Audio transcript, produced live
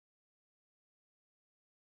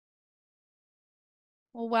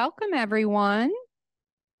Well, welcome everyone.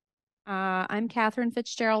 I'm Catherine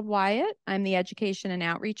Fitzgerald Wyatt. I'm the Education and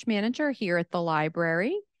Outreach Manager here at the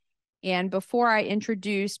library. And before I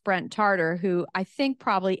introduce Brent Tarter, who I think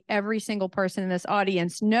probably every single person in this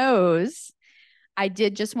audience knows, I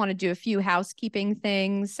did just want to do a few housekeeping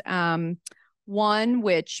things. One,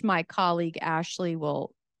 which my colleague Ashley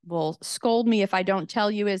will scold me if I don't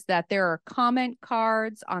tell you, is that there are comment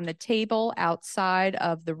cards on the table outside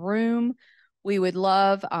of the room. We would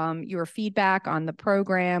love your feedback on the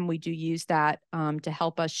program. We do use that to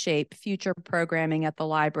help us shape future programming at the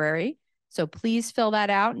library. So please fill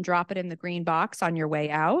that out and drop it in the green box on your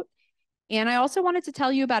way out. And I also wanted to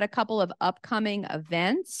tell you about a couple of upcoming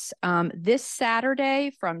events. This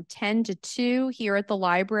Saturday from 10 to 2 here at the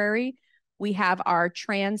library, we have our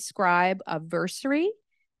Transcribe Anniversary.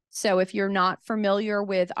 So if you're not familiar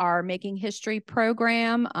with our Making History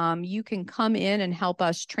program, you can come in and help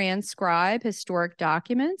us transcribe historic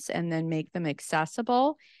documents and then make them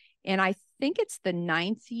accessible. And I think it's the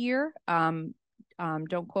 9th year.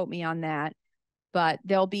 Don't quote me on that. But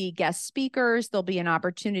there'll be guest speakers. There'll be an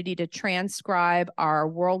opportunity to transcribe our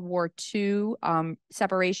World War II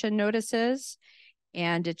separation notices.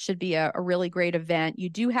 And it should be a really great event. You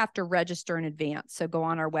do have to register in advance. So go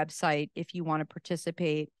on our website if you want to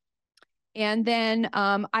participate. And then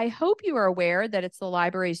I hope you are aware that it's the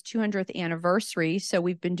library's 200th anniversary. So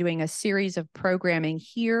we've been doing a series of programming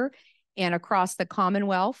here and across the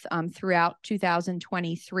Commonwealth throughout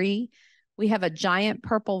 2023. We have a giant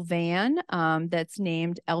purple van that's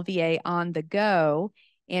named LVA On the Go,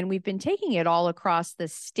 and we've been taking it all across the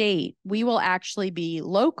state. We will actually be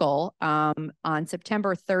local on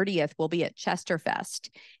September 30th. We'll be at Chesterfest.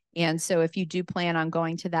 And so if you do plan on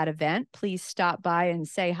going to that event, please stop by and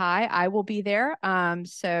say hi. I will be there.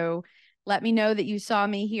 So let me know that you saw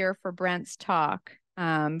me here for Brent's talk.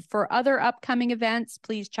 For other upcoming events,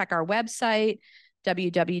 please check our website,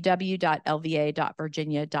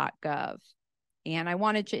 www.lva.virginia.gov. And I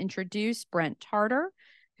wanted to introduce Brent Tarter,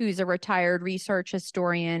 who's a retired research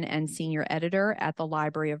historian and senior editor at the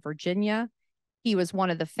Library of Virginia. He was one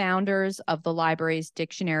of the founders of the library's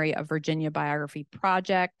Dictionary of Virginia Biography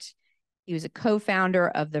project. He was a co-founder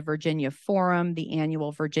of the Virginia Forum, the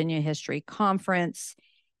annual Virginia History Conference,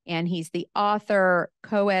 and he's the author,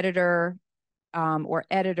 co-editor, or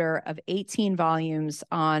editor of 18 volumes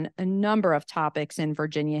on a number of topics in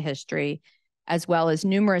Virginia history, as well as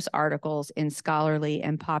numerous articles in scholarly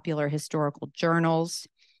and popular historical journals.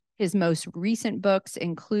 His most recent books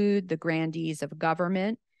include The Grandees of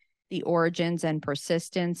Government, The Origins and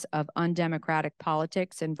Persistence of Undemocratic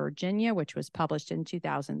Politics in Virginia, which was published in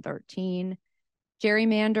 2013.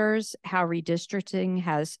 Gerrymanders, How Redistricting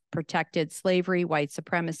Has Protected Slavery, White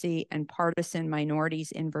Supremacy, and Partisan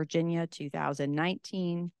Minorities in Virginia,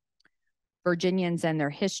 2019. Virginians and Their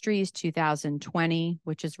Histories, 2020,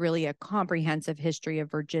 which is really a comprehensive history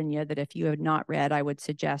of Virginia that if you have not read, I would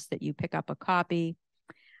suggest that you pick up a copy.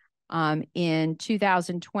 In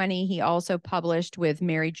 2020, he also published with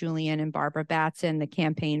Mary Julian and Barbara Batson, The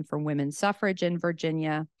Campaign for Women's Suffrage in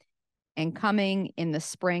Virginia. And coming in the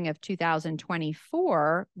spring of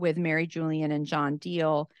 2024 with Mary Julian and John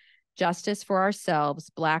Deal, Justice for Ourselves,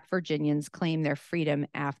 Black Virginians Claim Their Freedom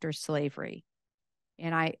After Slavery.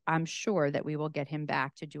 And I'm sure that we will get him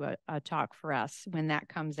back to do a talk for us when that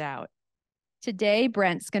comes out. Today,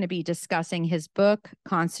 Brent's going to be discussing his book,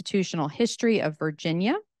 Constitutional History of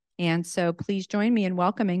Virginia. And so please join me in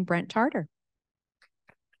welcoming Brent Tarter.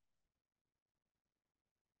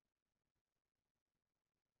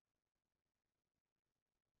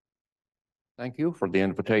 Thank you for the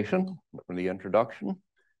invitation, for the introduction.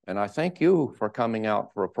 And I thank you for coming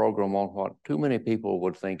out for a program on what too many people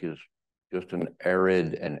would think is just an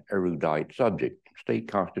arid and erudite subject, state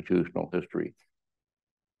constitutional history.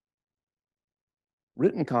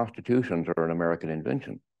 Written constitutions are an American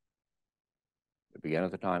invention. They began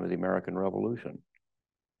at the time of the American Revolution.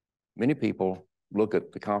 Many people look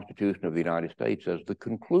at the Constitution of the United States as the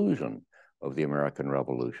conclusion of the American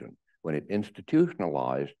Revolution, when it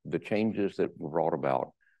institutionalized the changes that were brought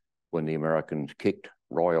about when the Americans kicked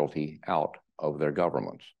royalty out of their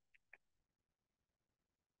governments.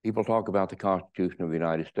 People talk about the Constitution of the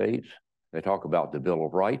United States. They talk about the Bill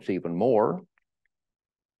of Rights even more,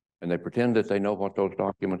 and they pretend that they know what those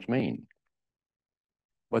documents mean.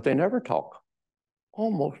 But they never talk,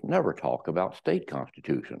 almost never talk about state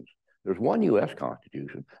constitutions. There's one U.S.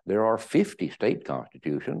 Constitution. There are 50 state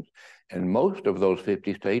constitutions, and most of those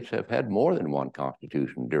 50 states have had more than one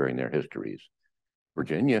constitution during their histories.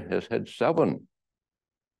 Virginia has had 7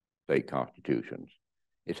 state constitutions.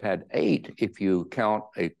 It's had 8 if you count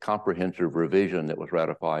a comprehensive revision that was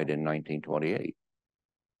ratified in 1928.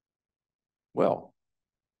 Well,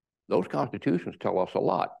 those constitutions tell us a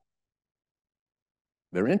lot.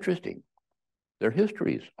 They're interesting. Their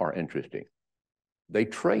histories are interesting. They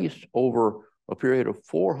trace over a period of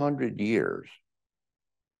 400 years,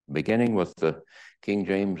 beginning with the King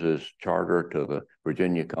James's charter to the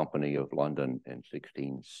Virginia Company of London in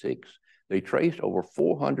 1606. They trace over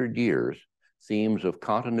 400 years themes of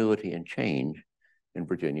continuity and change in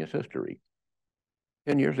Virginia's history.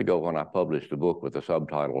 10 years ago, when I published a book with the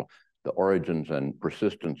subtitle, The Origins and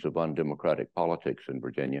Persistence of Undemocratic Politics in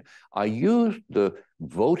Virginia, I used the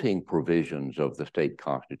voting provisions of the state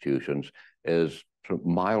constitutions as sort of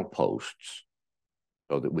mileposts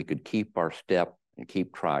so that we could keep our step and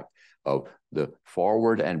keep track of the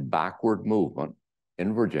forward and backward movement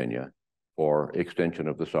in Virginia for extension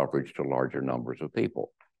of the suffrage to larger numbers of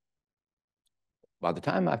people. By the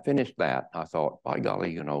time I finished that, I thought, by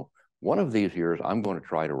golly, you know, one of these years I'm going to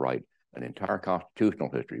try to write an entire constitutional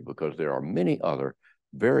history, because there are many other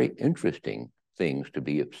very interesting things to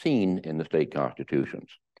be seen in the state constitutions.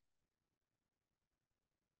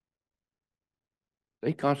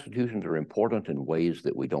 State constitutions are important in ways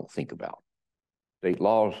that we don't think about. State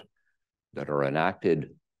laws that are enacted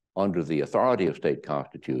under the authority of state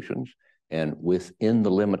constitutions and within the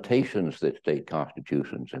limitations that state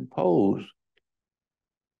constitutions impose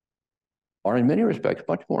are in many respects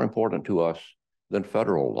much more important to us than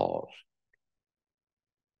federal laws.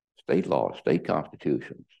 State laws, state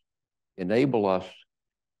constitutions enable us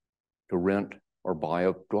to rent or buy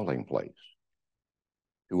a dwelling place,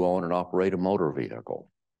 to own and operate a motor vehicle,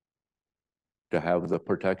 to have the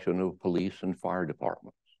protection of police and fire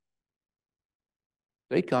departments.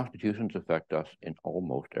 State constitutions affect us in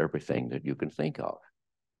almost everything that you can think of.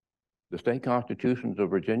 The state constitutions of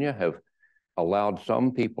Virginia have allowed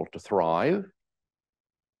some people to thrive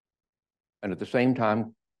and at the same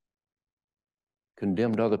time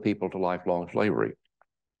condemned other people to lifelong slavery.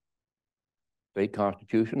 State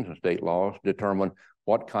constitutions and state laws determine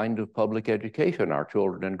what kind of public education our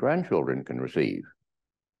children and grandchildren can receive,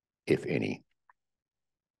 if any.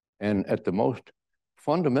 And at the most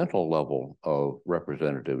fundamental level of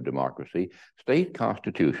representative democracy, state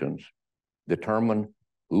constitutions determine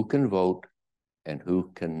who can vote and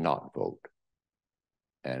who cannot vote.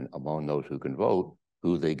 And among those who can vote,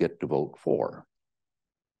 who they get to vote for.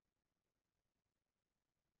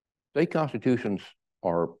 State constitutions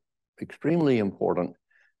are extremely important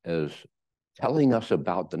as telling us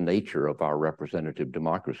about the nature of our representative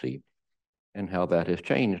democracy and how that has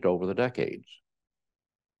changed over the decades.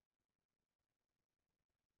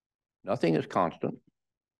 Nothing is constant,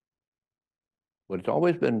 but it's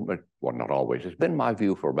always been, well, not always, it's been my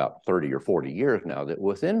view for about 30 or 40 years now that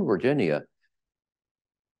within Virginia,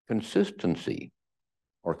 consistency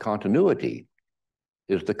or continuity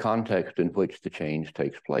is the context in which the change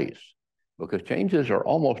takes place, because changes are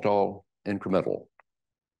almost all incremental.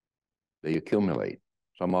 They accumulate.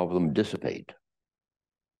 Some of them dissipate.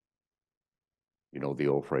 You know the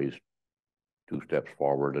old phrase, 2 steps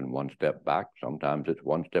forward and 1 step back. Sometimes it's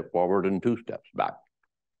 1 step forward and 2 steps back.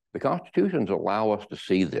 The constitutions allow us to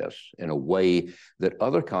see this in a way that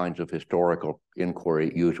other kinds of historical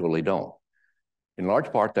inquiry usually don't. In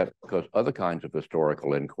large part, that's because other kinds of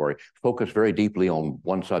historical inquiry focus very deeply on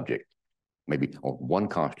one subject, maybe on one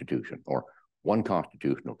constitution or one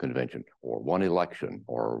constitutional convention or one election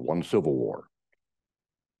or one civil war.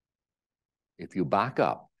 If you back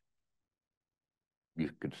up,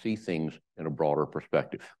 you could see things in a broader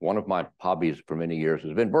perspective. One of my hobbies for many years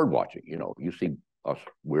has been bird watching. You know, you see us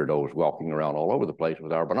weirdos walking around all over the place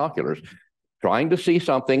with our binoculars, trying to see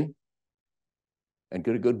something and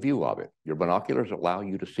get a good view of it. Your binoculars allow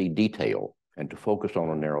you to see detail and to focus on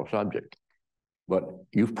a narrow subject. But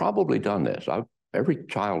you've probably done this. Every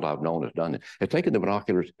child I've known has done it. Has taken the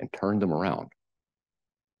binoculars and turned them around.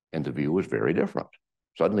 And the view is very different.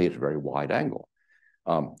 Suddenly it's very wide angle.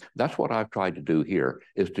 That's what I've tried to do here,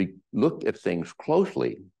 is to look at things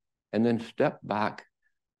closely and then step back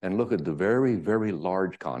and look at the very, very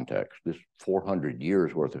large context, this 400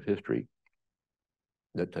 years worth of history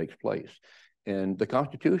that takes place. And the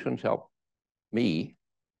constitutions help me,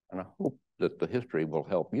 and I hope that the history will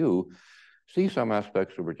help you, see some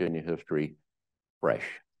aspects of Virginia history fresh.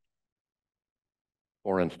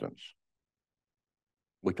 For instance,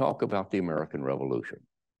 we talk about the American Revolution.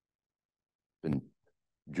 In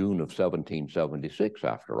June of 1776,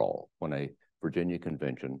 after all, when a Virginia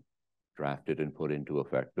convention drafted and put into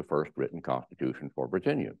effect the first written constitution for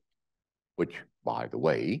Virginia, which, by the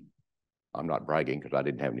way, I'm not bragging because I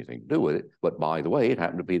didn't have anything to do with it, but by the way, it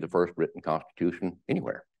happened to be the first written constitution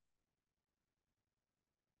anywhere.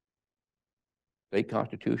 State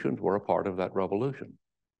constitutions were a part of that revolution.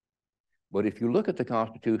 But if you look at the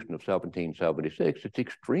Constitution of 1776, it's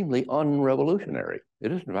extremely unrevolutionary.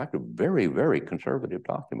 It is, in fact, a very, very conservative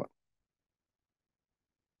document.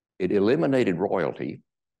 It eliminated royalty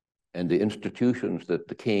and the institutions that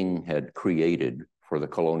the king had created for the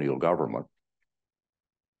colonial government.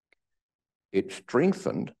 It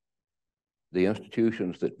strengthened the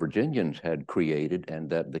institutions that Virginians had created and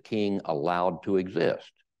that the king allowed to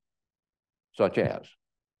exist, such as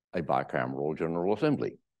a bicameral General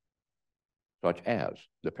Assembly, such as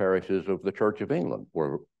the parishes of the Church of England,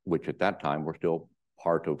 which at that time were still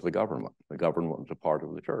part of the government. The government was a part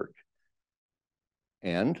of the church.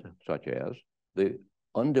 And such as the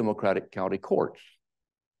undemocratic county courts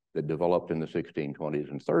that developed in the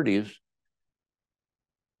 1620s and 30s.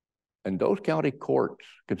 And those county courts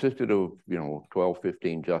consisted of, 12,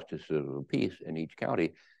 15 justices of the peace in each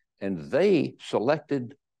county, and they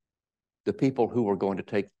selected the people who were going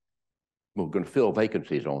to fill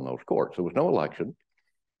vacancies on those courts. There was no election.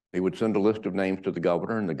 They would send a list of names to the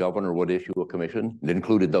governor, and the governor would issue a commission that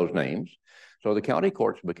included those names. So the county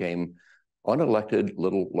courts became unelected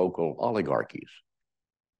little local oligarchies.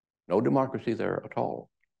 No democracy there at all.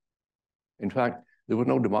 In fact, there was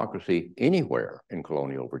no democracy anywhere in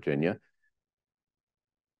colonial Virginia.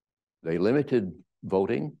 They limited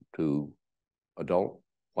voting to adult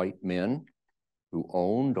white men who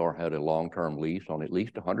owned or had a long-term lease on at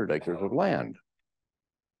least 100 acres of land,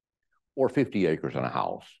 or 50 acres and a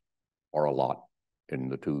house, or a lot in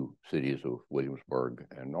the two cities of Williamsburg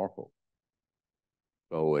and Norfolk.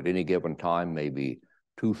 So at any given time, maybe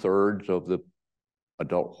 2/3 of the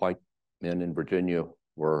adult white men in Virginia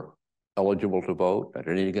were eligible to vote. At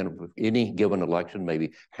any given election,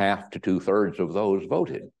 maybe 1/2 to 2/3 of those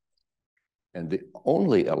voted. And the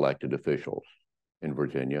only elected officials in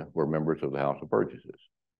Virginia were members of the House of Burgesses.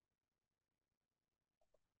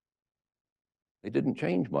 They didn't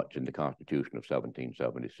change much in the Constitution of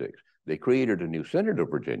 1776. They created a new Senate of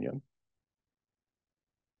Virginia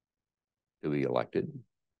to be elected,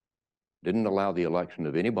 didn't allow the election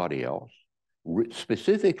of anybody else,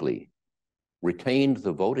 specifically retained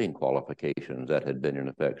the voting qualifications that had been in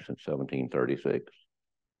effect since 1736.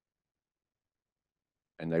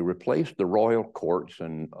 And they replaced the royal courts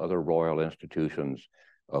and other royal institutions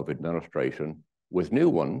of administration with new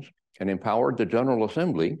ones and empowered the General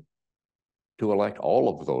Assembly to elect all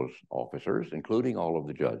of those officers, including all of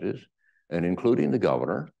the judges and including the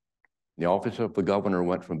governor. The office of the governor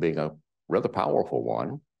went from being a rather powerful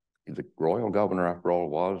one. The royal governor, after all,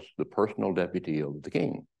 was the personal deputy of the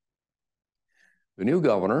king. The new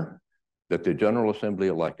governor that the General Assembly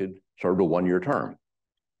elected served a 1-year term,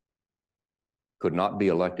 could not be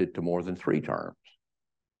elected to more than 3 terms,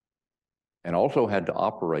 and also had to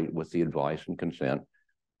operate with the advice and consent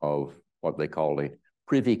of what they call a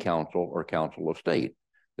privy council or council of state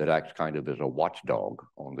that acts kind of as a watchdog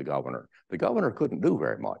on the governor. The governor couldn't do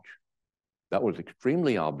very much. That was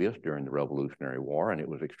extremely obvious during the Revolutionary War, and it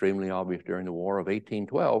was extremely obvious during the War of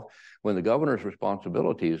 1812, when the governor's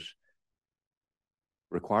responsibilities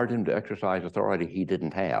required him to exercise authority he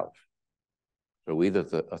didn't have. So either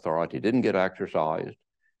the authority didn't get exercised,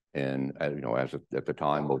 and as at the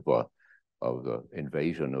time of the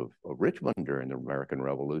invasion of Richmond during the American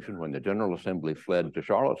Revolution, when the General Assembly fled to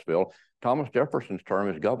Charlottesville, Thomas Jefferson's term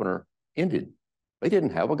as governor ended. They didn't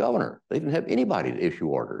have a governor. They didn't have anybody to issue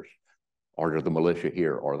orders, order the militia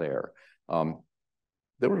here or there.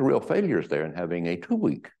 There were real failures there in having a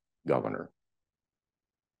 2-week governor.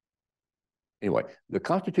 Anyway, the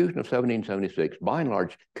Constitution of 1776, by and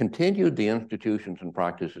large, continued the institutions and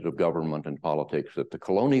practices of government and politics that the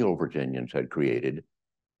colonial Virginians had created,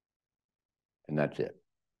 and that's it.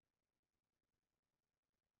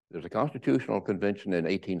 There's a constitutional convention in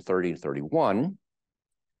 1830 and 31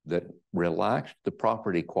 that relaxed the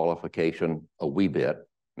property qualification a wee bit,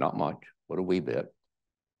 not much, but a wee bit,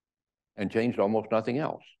 and changed almost nothing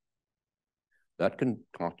else. That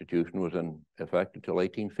constitution was in effect until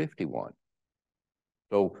 1851.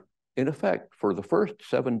 So in effect, for the first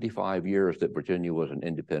 75 years that Virginia was an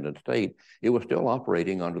independent state, it was still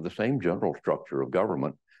operating under the same general structure of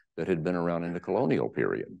government that had been around in the colonial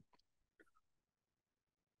period.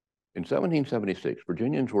 In 1776,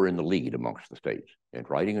 Virginians were in the lead amongst the states in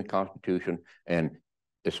writing a constitution, and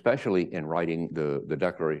especially in writing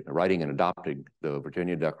writing and adopting the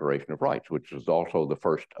Virginia Declaration of Rights, which is also the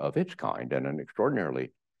first of its kind and an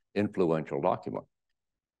extraordinarily influential document.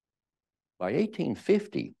 By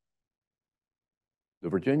 1850, the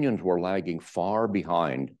Virginians were lagging far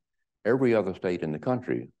behind every other state in the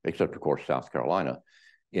country, except, of course, South Carolina,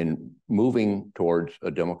 in moving towards a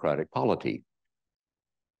democratic polity.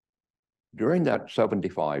 During that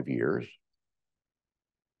 75 years,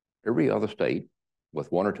 Every other state,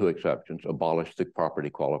 with one or two exceptions, abolished the property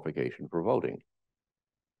qualification for voting.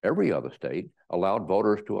 Every other state allowed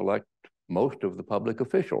voters to elect most of the public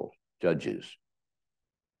officials, judges,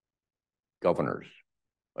 governors,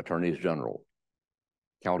 attorneys general,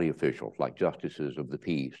 county officials like justices of the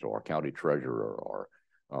peace or county treasurer or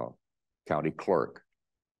county clerk,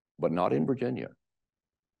 but not in Virginia.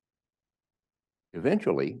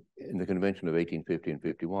 Eventually, in the Convention of 1850 and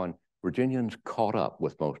 51, Virginians caught up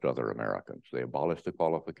with most other Americans. They abolished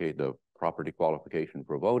the property qualification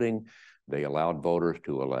for voting. They allowed voters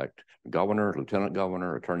to elect governor, lieutenant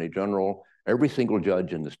governor, attorney general, every single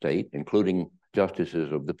judge in the state, including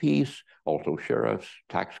justices of the peace, also sheriffs,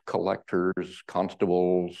 tax collectors,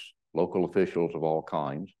 constables, local officials of all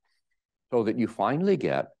kinds, so that you finally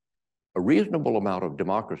get a reasonable amount of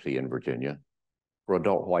democracy in Virginia for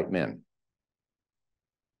adult white men.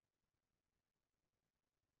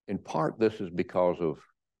 In part, this is because of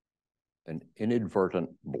an inadvertent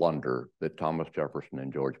blunder that Thomas Jefferson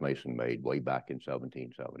and George Mason made way back in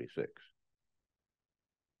 1776.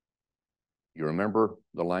 You remember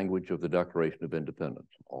the language of the Declaration of Independence.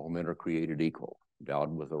 All men are created equal,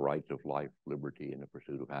 endowed with the rights of life, liberty, and the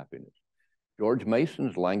pursuit of happiness. George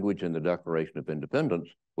Mason's language in the Declaration of Independence,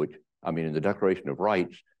 in the Declaration of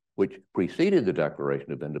Rights, which preceded the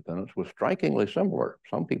Declaration of Independence, was strikingly similar.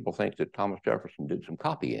 Some people think that Thomas Jefferson did some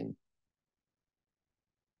copying.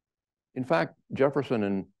 In fact, Jefferson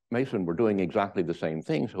and Mason were doing exactly the same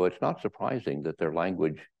thing, so it's not surprising that their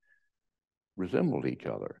language resembled each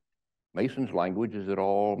other. Mason's language is that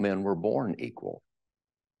all men were born equal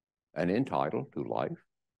and entitled to life,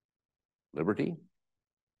 liberty,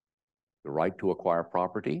 the right to acquire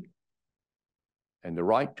property, and the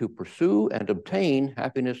right to pursue and obtain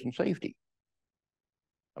happiness and safety.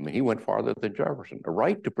 I mean, he went farther than Jefferson. The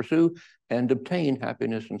right to pursue and obtain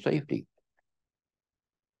happiness and safety.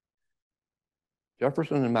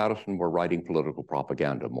 Jefferson and Madison were writing political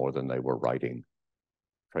propaganda more than they were writing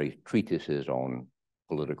treatises on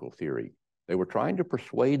political theory. They were trying to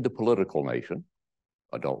persuade the political nation,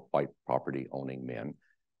 adult white property owning men,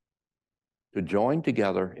 to join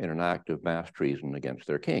together in an act of mass treason against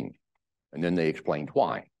their king. And then they explained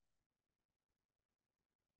why.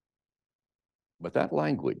 But that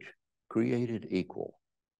language, created equal,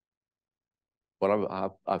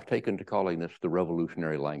 what I've taken to calling this the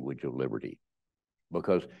revolutionary language of liberty,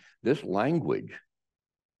 because this language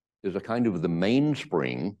is a kind of the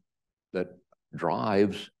mainspring that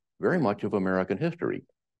drives very much of American history.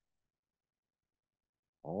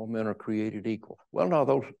 All men are created equal. Well, now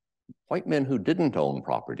those white men who didn't own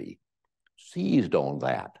property seized on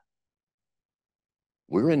that.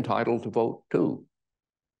 We're entitled to vote too.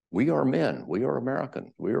 We are men, we are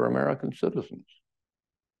Americans, we are American citizens.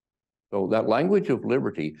 So that language of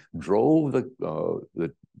liberty drove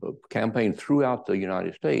the campaign throughout the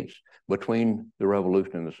United States between the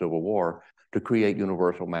Revolution and the Civil War to create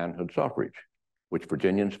universal manhood suffrage, which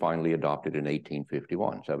Virginians finally adopted in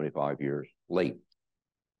 1851, 75 years late.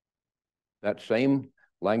 That same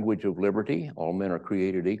language of liberty, all men are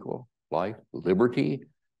created equal, life, liberty,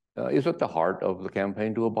 is at the heart of the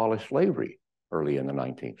campaign to abolish slavery early in the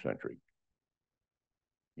 19th century.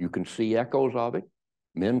 You can see echoes of it.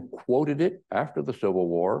 Men quoted it after the Civil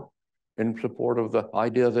War in support of the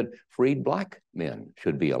idea that freed Black men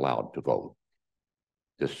should be allowed to vote.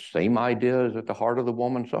 This same idea is at the heart of the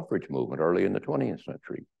woman suffrage movement early in the 20th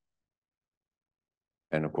century.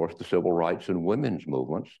 And of course, the civil rights and women's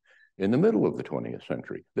movements in the middle of the 20th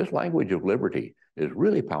century. This language of liberty is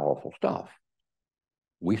really powerful stuff.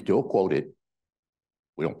 We still quote it.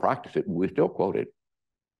 We don't practice it, but we still quote it.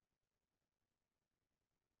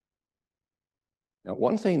 Now,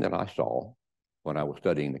 one thing that I saw when I was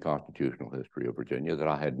studying the constitutional history of Virginia that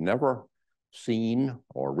I had never seen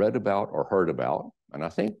or read about or heard about, and I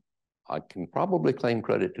think I can probably claim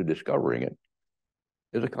credit to discovering it,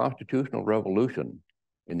 is a constitutional revolution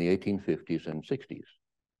in the 1850s and 60s.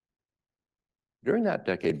 During that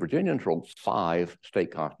decade, Virginians wrote 5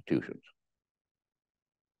 state constitutions.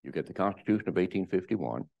 You get the Constitution of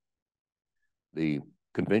 1851, the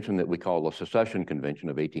convention that we call the Secession Convention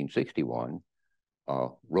of 1861,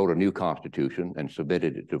 wrote a new constitution and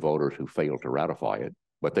submitted it to voters who failed to ratify it,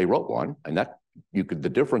 but they wrote one, and the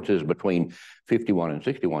differences between 51 and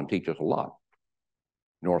 61 teach us a lot.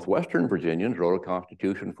 Northwestern Virginians wrote a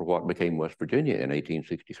constitution for what became West Virginia in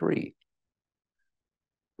 1863.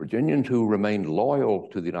 Virginians who remained loyal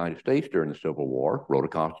to the United States during the Civil War wrote a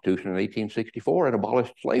constitution in 1864 and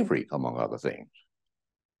abolished slavery, among other things.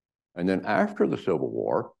 And then after the Civil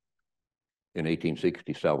War, in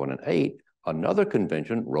 1867 and 8, another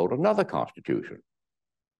convention wrote another constitution.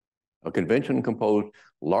 A convention composed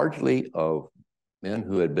largely of men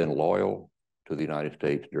who had been loyal to the United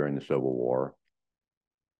States during the Civil War,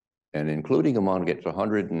 and including among its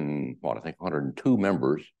 102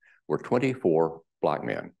 members were 24 black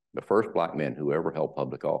men, the first black men who ever held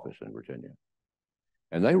public office in Virginia.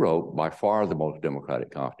 And they wrote by far the most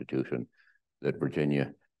democratic constitution that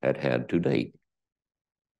Virginia had had to date.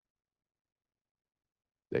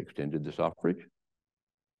 They extended the suffrage.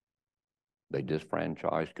 They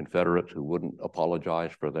disfranchised Confederates who wouldn't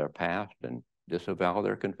apologize for their past and disavow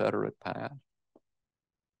their Confederate past.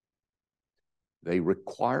 They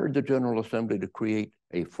required the General Assembly to create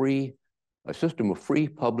a system of free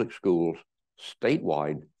public schools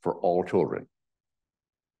statewide for all children.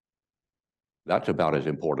 That's about as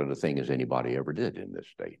important a thing as anybody ever did in this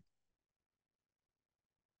state.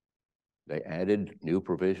 They added new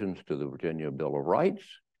provisions to the Virginia Bill of Rights,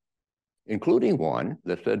 including one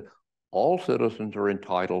that said all citizens are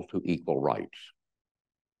entitled to equal rights.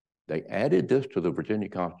 They added this to the Virginia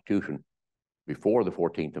Constitution before the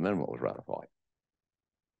 14th Amendment was ratified.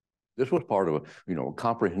 This was part of a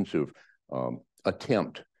comprehensive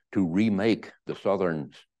attempt to remake the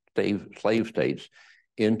southern slave states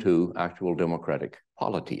into actual democratic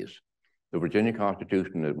polities. The Virginia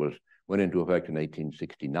Constitution that went into effect in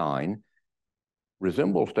 1869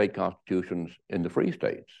 resembled state constitutions in the free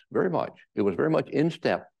states very much. It was very much in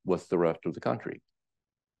step with the rest of the country.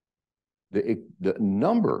 The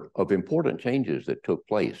number of important changes that took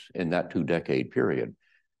place in that 2-decade period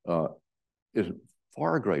is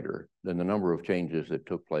far greater than the number of changes that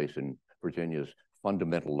took place in Virginia's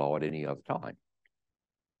fundamental law at any other time.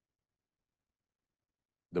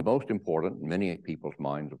 The most important in many people's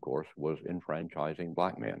minds, of course, was enfranchising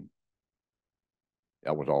black men.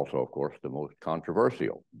 That was also, of course, the most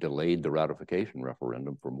controversial, delayed the ratification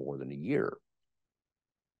referendum for more than a year.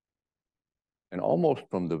 And almost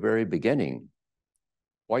from the very beginning,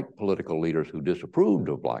 white political leaders who disapproved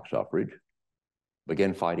of black suffrage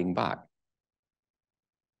began fighting back.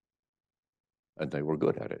 And they were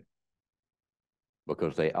good at it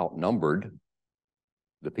because they outnumbered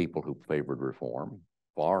the people who favored reform,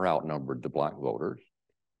 far outnumbered the black voters.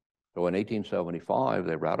 So in 1875,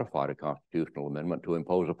 they ratified a constitutional amendment to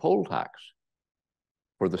impose a poll tax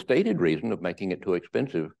for the stated reason of making it too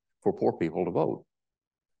expensive for poor people to vote.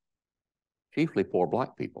 Chiefly poor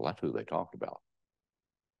black people, that's who they talked about.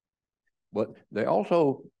 But they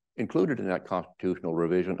also included in that constitutional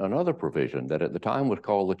revision another provision that at the time was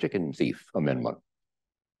called the Chicken Thief Amendment.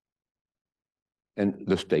 And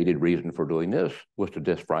the stated reason for doing this was to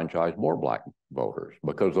disfranchise more black voters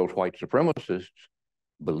because those white supremacists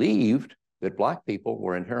believed that black people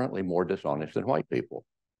were inherently more dishonest than white people.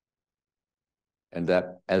 And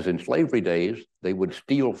that, as in slavery days, they would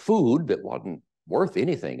steal food that wasn't worth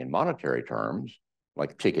anything in monetary terms,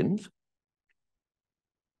 like chickens.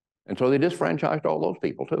 And so they disfranchised all those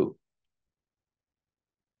people too.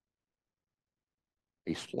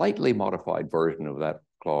 A slightly modified version of that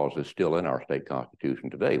clause is still in our state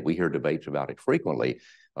constitution today. We hear debates about it frequently,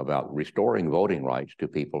 about restoring voting rights to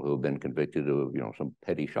people who have been convicted of, some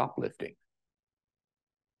petty shoplifting.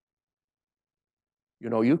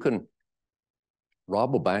 You can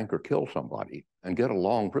rob a bank or kill somebody and get a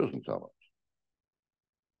long prison sentence.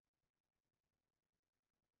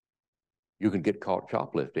 You can get caught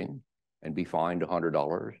shoplifting and be fined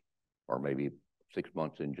 $100 or maybe 6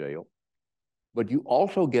 months in jail. But you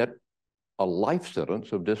also get a life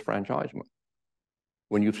sentence of disfranchisement.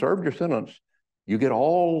 When you've served your sentence, you get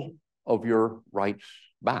all of your rights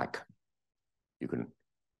back. You can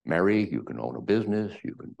marry, you can own a business,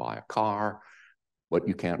 you can buy a car, but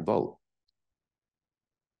you can't vote.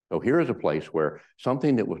 So here is a place where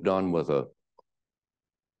something that was done with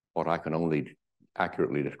what I can only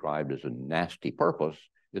accurately describe as a nasty purpose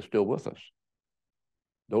is still with us.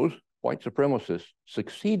 Those white supremacists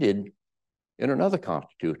succeeded in another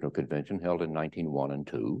constitutional convention held in 1901 and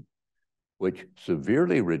 2, which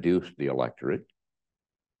severely reduced the electorate,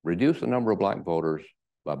 reduced the number of black voters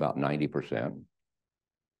by about 90%,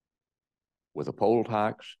 with a poll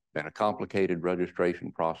tax and a complicated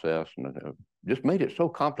registration process, and just made it so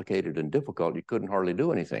complicated and difficult you couldn't hardly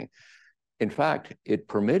do anything. In fact, it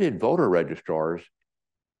permitted voter registrars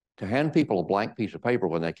to hand people a blank piece of paper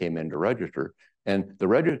when they came in to register, and the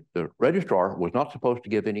registrar was not supposed to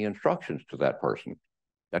give any instructions to that person.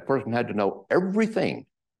 That person had to know everything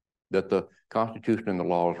that the Constitution and the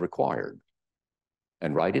laws required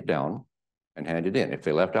and write it down and hand it in. If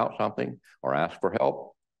they left out something or asked for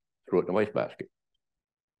help, threw it in the wastebasket.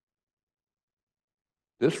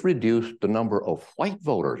 This reduced the number of white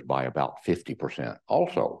voters by about 50%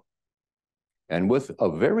 also. And with a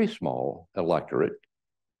very small electorate,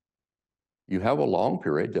 You have a long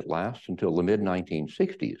period that lasts until the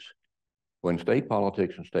mid-1960s, when state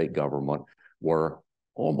politics and state government were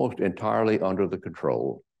almost entirely under the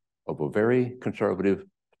control of a very conservative,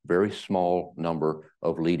 very small number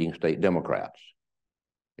of leading state Democrats.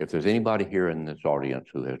 If there's anybody here in this audience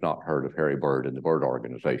who has not heard of Harry Byrd and the Byrd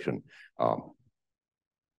Organization, well,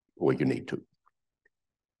 you need to.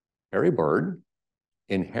 Harry Byrd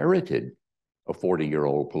inherited a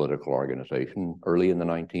 40-year-old political organization early in the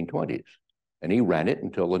 1920s, and he ran it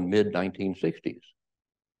until the mid-1960s.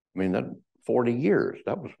 I mean, that 40 years,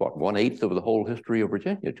 that was what, 1/8 of the whole history of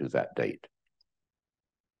Virginia to that date.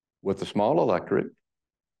 With a small electorate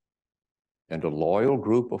and a loyal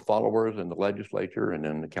group of followers in the legislature and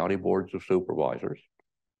in the county boards of supervisors,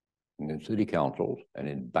 and in city councils, and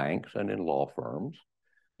in banks and in law firms,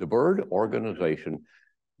 the Byrd Organization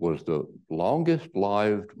was the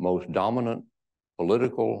longest-lived, most dominant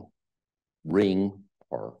political ring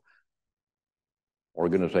or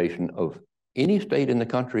organization of any state in the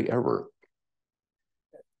country ever.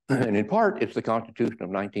 And in part, it's the Constitution of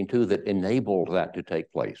 1902 that enabled that to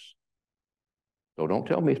take place. So don't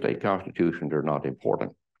tell me state constitutions are not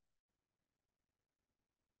important.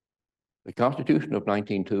 The Constitution of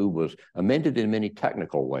 1902 was amended in many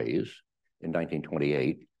technical ways in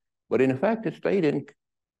 1928, but in effect, it stayed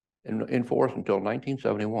in force until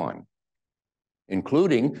 1971,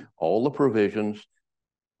 including all the provisions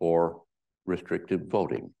for restricted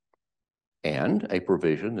voting and a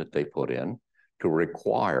provision that they put in to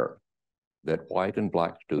require that white and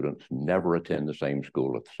black students never attend the same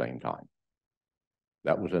school at the same time.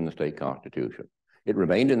 That was in the state constitution. It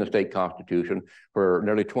remained in the state constitution for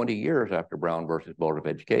nearly 20 years after Brown versus Board of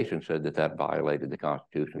Education said that that violated the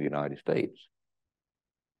Constitution of the United States.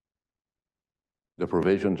 The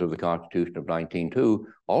provisions of the Constitution of 1902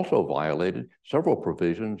 also violated several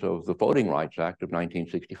provisions of the Voting Rights Act of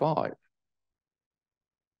 1965.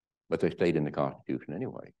 But they stayed in the Constitution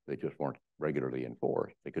anyway. They just weren't regularly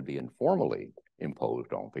enforced. They could be informally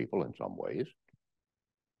imposed on people in some ways.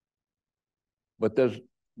 But there's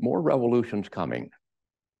more revolutions coming.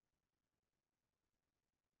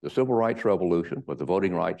 The Civil Rights Revolution with the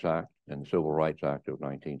Voting Rights Act and the Civil Rights Act of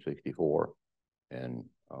 1964 and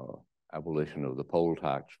abolition of the poll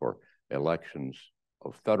tax for elections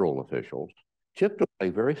of federal officials chipped away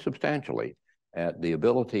very substantially at the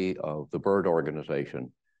ability of the Byrd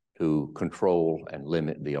Organization to control and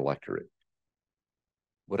limit the electorate.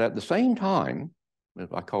 But at the same time,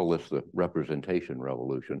 I call this the representation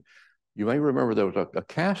revolution, you may remember there was a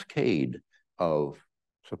cascade of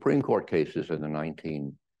Supreme Court cases in the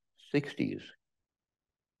 1960s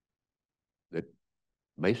that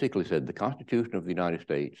basically said the Constitution of the United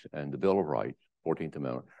States and the Bill of Rights, 14th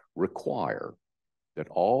Amendment, require that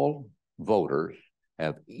all voters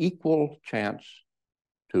have equal chance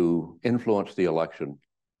to influence the election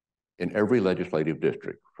in every legislative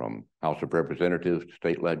district, from House of Representatives to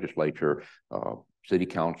state legislature, city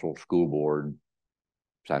council, school board,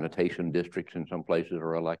 sanitation districts in some places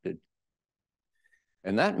are elected.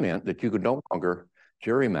 And that meant that you could no longer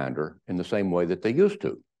gerrymander in the same way that they used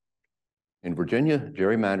to. In Virginia,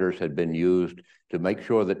 gerrymanders had been used to make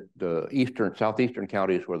sure that the southeastern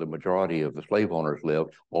counties where the majority of the slave owners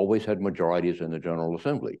lived always had majorities in the General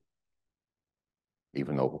Assembly,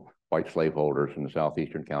 even though white slaveholders in the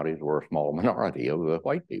southeastern counties were a small minority of the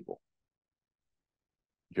white people.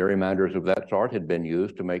 Gerrymanders of that sort had been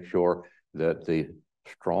used to make sure that the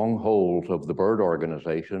strongholds of the Byrd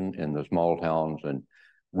Organization in the small towns and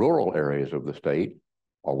rural areas of the state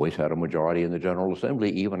always had a majority in the General Assembly,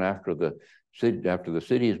 even after the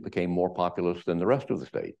cities became more populous than the rest of the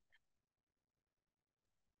state.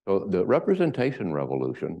 So the representation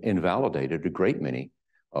revolution invalidated a great many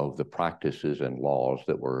of the practices and laws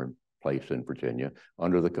that were in place in Virginia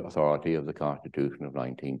under the authority of the Constitution of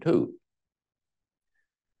 1902.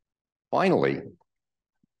 Finally,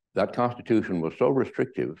 that Constitution was so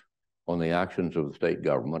restrictive on the actions of the state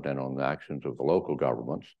government and on the actions of the local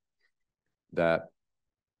governments that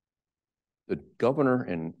the governor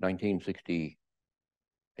in 1968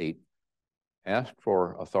 asked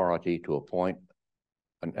for authority to appoint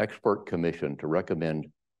an expert commission to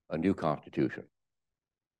recommend a new constitution.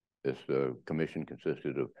 This commission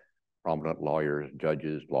consisted of prominent lawyers,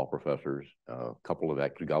 judges, law professors, a couple of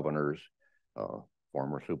ex-governors,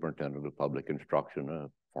 former superintendent of public instruction, a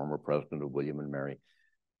former president of William and Mary.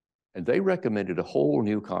 And they recommended a whole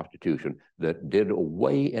new constitution that did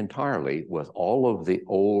away entirely with all of the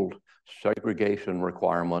old segregation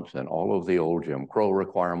requirements and all of the old Jim Crow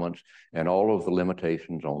requirements and all of the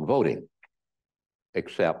limitations on voting,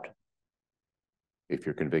 except if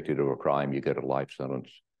you're convicted of a crime, you get a life sentence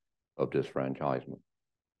of disfranchisement.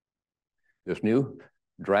 This new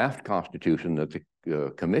draft constitution that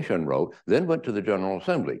the commission wrote then went to the General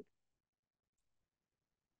Assembly.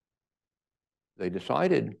 They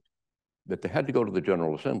decided that they had to go to the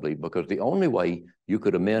General Assembly because the only way you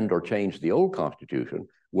could amend or change the old Constitution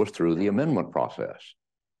was through the amendment process.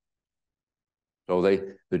 So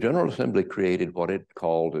the General Assembly created what it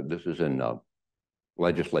called, this is in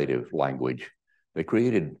legislative language, they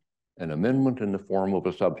created an amendment in the form of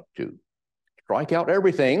a substitute. Strike out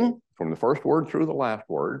everything from the first word through the last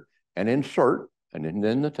word and insert, and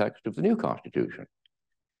then the text of the new Constitution.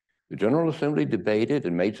 The General Assembly debated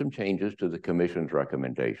and made some changes to the Commission's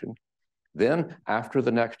recommendation. Then, after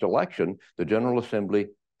the next election, the General Assembly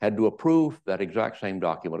had to approve that exact same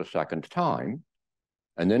document a second time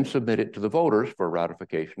and then submit it to the voters for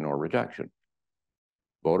ratification or rejection.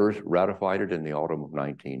 Voters ratified it in the autumn of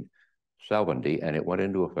 1970, and it went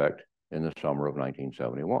into effect in the summer of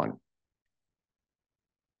 1971.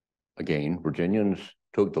 Again, Virginians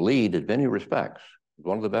took the lead in many respects. It was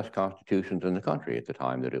one of the best constitutions in the country at the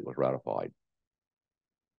time that it was ratified.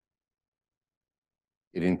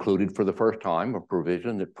 It included for the first time a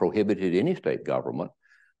provision that prohibited any state government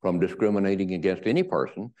from discriminating against any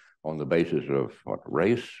person on the basis of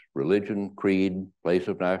race, religion, creed, place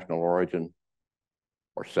of national origin,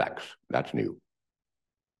 or sex. That's new.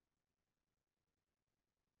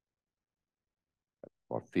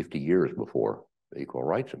 Or 50 years before the Equal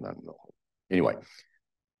Rights Amendment. Anyway,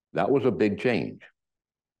 that was a big change,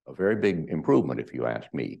 a very big improvement, if you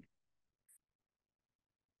ask me.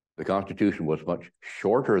 The Constitution was much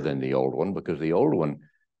shorter than the old one because the old one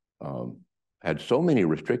had so many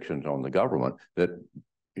restrictions on the government that,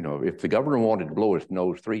 you know, if the governor wanted to blow his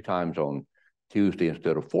nose 3 times on Tuesday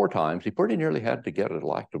instead of 4 times, he pretty nearly had to get an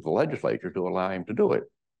act of the legislature to allow him to do it.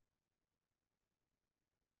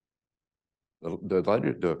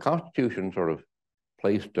 The Constitution sort of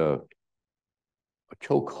placed a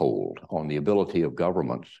chokehold on the ability of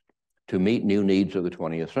governments to meet new needs of the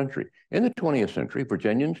 20th century. In the 20th century,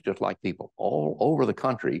 Virginians, just like people all over the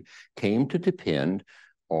country, came to depend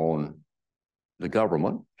on the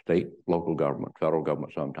government, state, local government, federal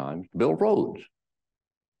government sometimes, to build roads,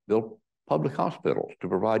 build public hospitals, to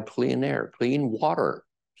provide clean air, clean water,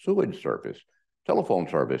 sewage service, telephone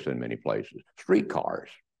service in many places, streetcars,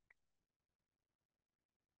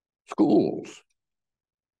 schools,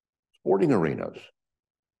 sporting arenas,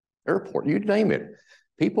 airport, you name it.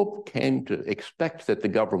 People came to expect that the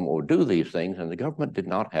government would do these things, and the government did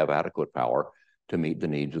not have adequate power to meet the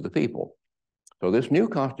needs of the people. So this new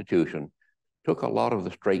Constitution took a lot of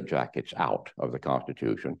the straitjackets out of the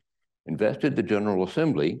Constitution, invested the General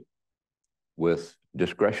Assembly with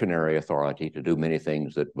discretionary authority to do many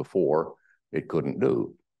things that before it couldn't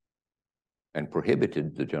do, and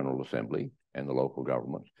prohibited the General Assembly and the local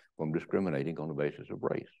governments from discriminating on the basis of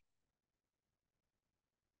race.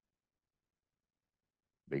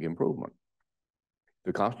 Big improvement.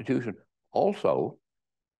 The Constitution also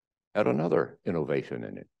had another innovation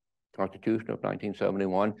in it. The Constitution of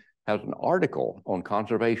 1971 has an article on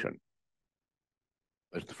conservation.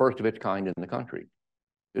 It's the first of its kind in the country.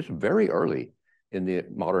 It's very early in the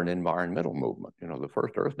modern environmental movement. You know, the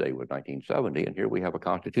first Earth Day was 1970, and here we have a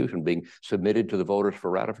Constitution being submitted to the voters for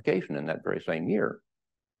ratification in that very same year.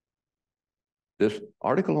 This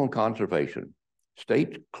article on conservation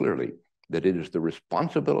states clearly that it is the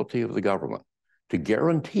responsibility of the government to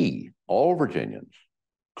guarantee all Virginians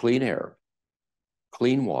clean air,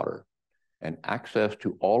 clean water, and access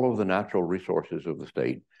to all of the natural resources of the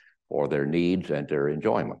state for their needs and their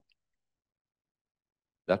enjoyment.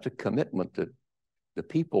 That's a commitment that the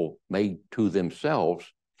people made to themselves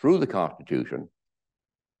through the Constitution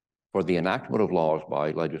for the enactment of laws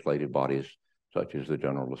by legislative bodies such as the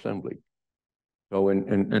General Assembly. So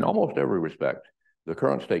in almost every respect, the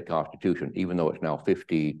current state constitution, even though it's now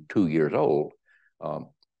 52 years old,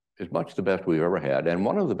 is much the best we've ever had and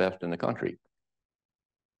one of the best in the country.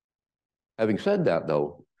 Having said that,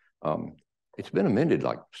 though, it's been amended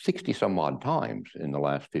like 60 some odd times in the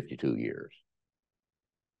last 52 years.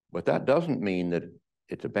 But that doesn't mean that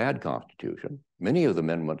it's a bad constitution. Many of the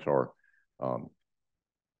amendments are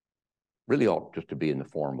really ought just to be in the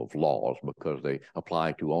form of laws because they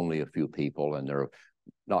apply to only a few people and they're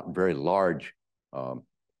not very large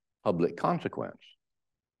public consequence,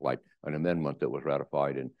 like an amendment that was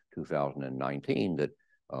ratified in 2019 that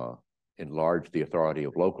enlarged the authority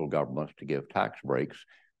of local governments to give tax breaks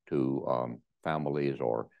to families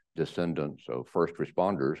or descendants of first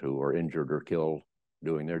responders who were injured or killed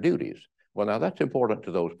doing their duties. Well, now that's important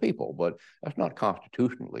to those people, but that's not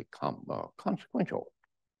constitutionally consequential.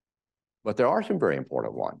 But there are some very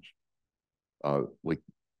important ones. We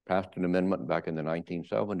passed an amendment back in the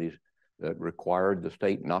 1970s that required the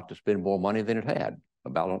state not to spend more money than it had, a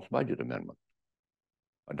balanced budget amendment.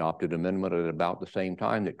 Adopted amendment at about the same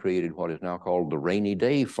time that created what is now called the rainy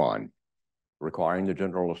day fund, requiring the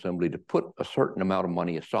General Assembly to put a certain amount of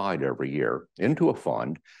money aside every year into a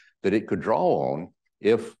fund that it could draw on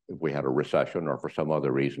if we had a recession or for some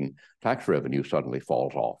other reason, tax revenue suddenly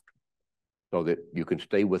falls off, so that you can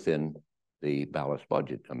stay within the balanced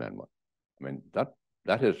budget amendment. I mean, that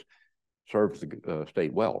has served the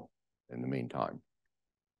state well in the meantime.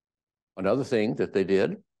 Another thing that they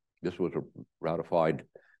did, this was ratified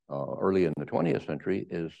early in the 20th century,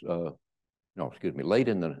 is late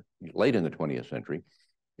in the 20th century,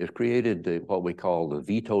 is created what we call the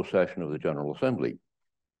veto session of the General Assembly.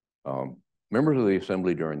 Members of the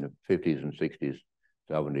Assembly during the 50s and 60s,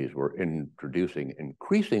 70s were introducing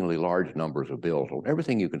increasingly large numbers of bills on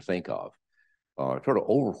everything you can think of. Sort of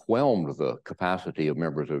overwhelmed the capacity of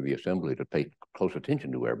members of the Assembly to pay close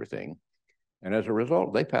attention to everything. And as a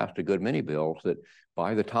result, they passed a good many bills that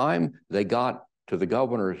by the time they got to the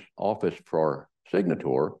governor's office for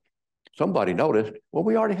signature, somebody noticed, well,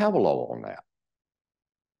 we already have a law on that.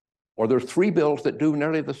 Or there's 3 bills that do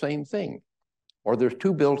nearly the same thing. Or there's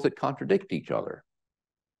 2 bills that contradict each other.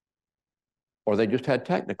 Or they just had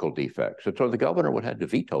technical defects. And so the governor would have to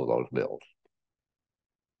veto those bills.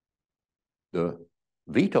 The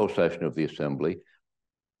veto session of the Assembly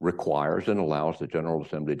requires and allows the General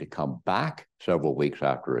Assembly to come back several weeks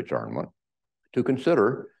after adjournment to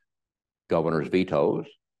consider governor's vetoes,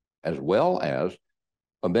 as well as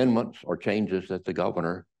amendments or changes that the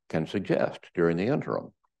governor can suggest during the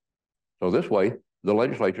interim. So this way, the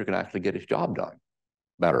legislature can actually get its job done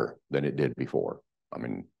better than it did before. I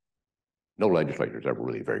mean, no legislature is ever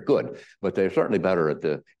really very good, but they're certainly better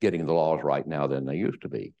at getting the laws right now than they used to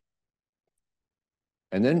be.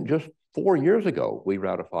 And then just 4 years ago, we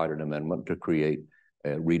ratified an amendment to create a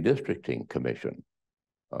redistricting commission.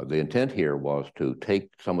 The intent here was to take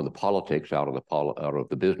some of the politics out of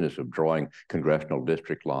the business of drawing congressional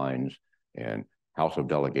district lines and House of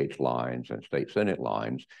Delegates lines and state Senate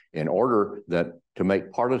lines in order to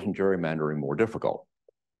make partisan gerrymandering more difficult.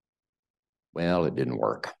 Well, it didn't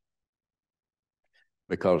work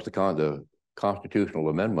because the constitutional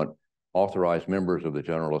amendment authorized members of the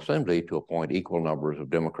General Assembly to appoint equal numbers of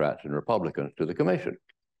Democrats and Republicans to the commission.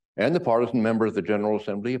 And the partisan members of the General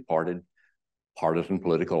Assembly appointed partisan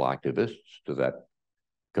political activists to that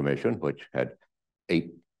commission, which had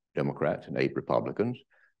 8 Democrats and 8 Republicans.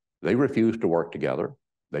 They refused to work together.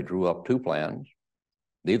 They drew up 2 plans.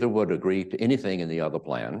 Neither would agree to anything in the other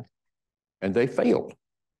plan, and they failed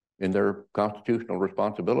in their constitutional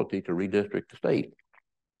responsibility to redistrict the state.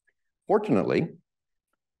 Fortunately,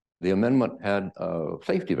 the amendment had a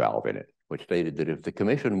safety valve in it, which stated that if the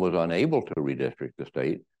commission was unable to redistrict the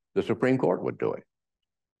state, the Supreme Court would do it.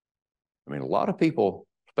 I mean, a lot of people,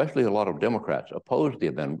 especially a lot of Democrats, opposed the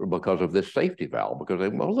amendment because of this safety valve, because they,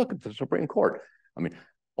 well, look at the Supreme Court. I mean,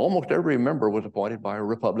 almost every member was appointed by a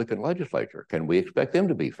Republican legislature. Can we expect them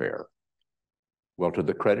to be fair? Well, to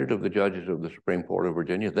the credit of the judges of the Supreme Court of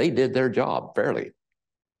Virginia, they did their job fairly.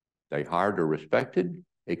 They hired a respected,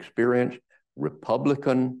 experienced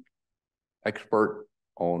Republican expert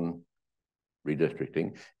on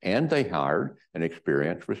redistricting, and they hired an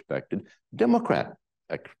experienced, respected Democrat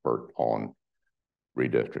expert on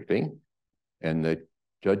redistricting. And the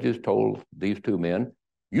judges told these 2 men,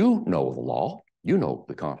 you know the law, you know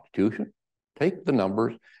the Constitution, take the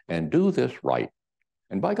numbers and do this right.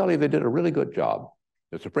 And by golly, they did a really good job.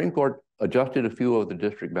 The Supreme Court adjusted a few of the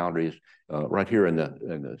district boundaries right here in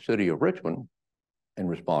the city of Richmond in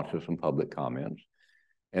response to some public comments.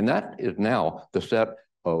 And that is now the set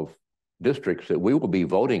of districts that we will be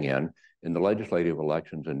voting in the legislative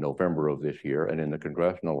elections in November of this year and in the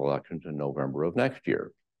congressional elections in November of next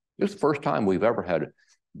year. This is the first time we've ever had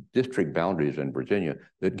district boundaries in Virginia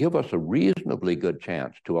that give us a reasonably good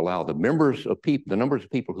chance to allow the numbers of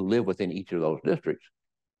people who live within each of those districts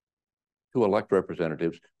to elect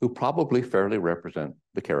representatives who probably fairly represent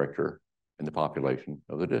the character and the population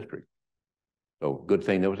of the district. So good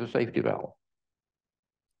thing there was a safety valve.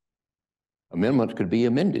 Amendments could be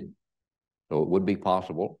amended. So it would be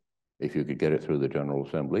possible, if you could get it through the General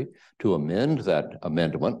Assembly, to amend that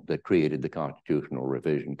amendment that created the Constitutional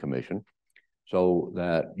Revision Commission so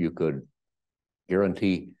that you could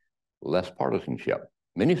guarantee less partisanship.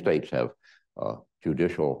 Many states have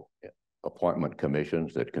judicial appointment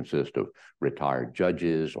commissions that consist of retired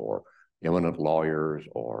judges or eminent lawyers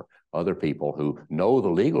or other people who know the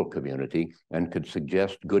legal community and could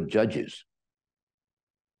suggest good judges.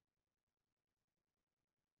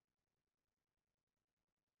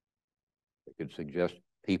 They could suggest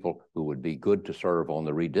people who would be good to serve on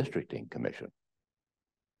the redistricting commission.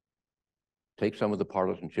 Take some of the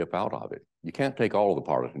partisanship out of it. You can't take all of the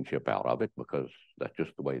partisanship out of it because that's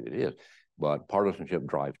just the way it is. But partisanship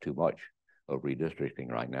drives too much of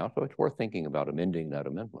redistricting right now, so it's worth thinking about amending that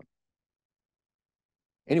amendment.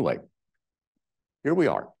 Anyway, here we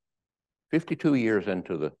are, 52 years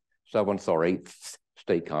into the 7th or 8th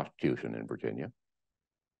state constitution in Virginia.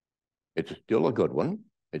 It's still a good one.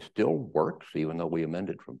 It still works, even though we amend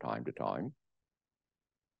it from time to time.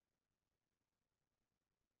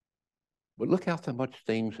 But look how much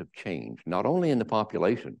things have changed, not only in the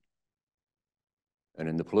population and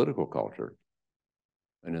in the political culture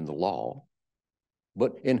and in the law,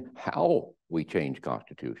 but in how we change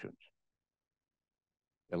constitutions.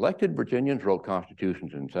 Elected Virginians wrote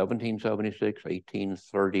constitutions in 1776,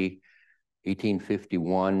 1830,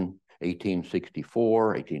 1851, 1864,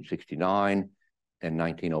 1869, and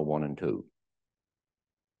 1901 and 2.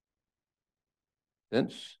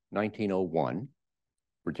 Since 1901,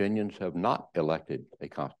 Virginians have not elected a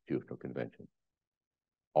constitutional convention.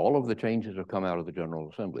 All of the changes have come out of the General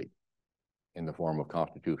Assembly in the form of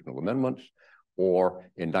constitutional amendments, or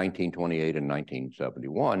in 1928 and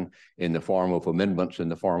 1971, in the form of amendments in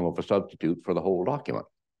the form of a substitute for the whole document.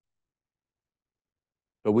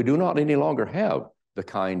 So we do not any longer have the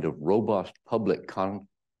kind of robust public comment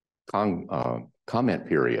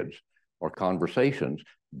periods or conversations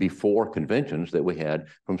before conventions that we had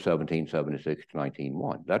from 1776 to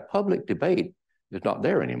 1901. That public debate is not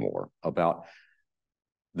there anymore about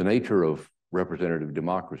the nature of representative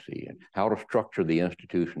democracy and how to structure the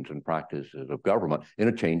institutions and practices of government in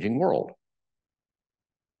a changing world.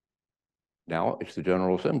 Now it's the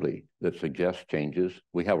General Assembly that suggests changes.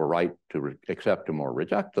 We have a right to accept them or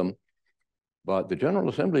reject them, but the General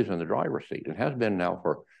Assembly is in the driver's seat. It has been now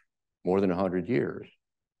for more than 100 years.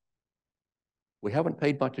 We haven't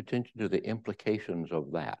paid much attention to the implications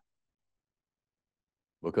of that,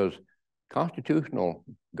 because constitutional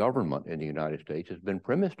government in the United States has been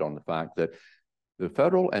premised on the fact that the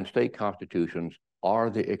federal and state constitutions are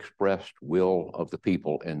the expressed will of the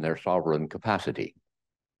people in their sovereign capacity,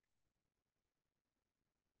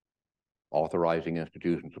 authorizing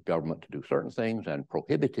institutions of government to do certain things and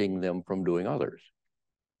prohibiting them from doing others.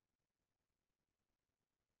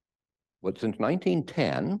 But since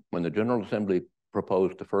 1910, when the General Assembly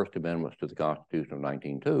proposed the first amendments to the Constitution of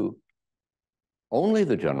 1902, only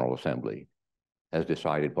the General Assembly has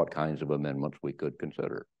decided what kinds of amendments we could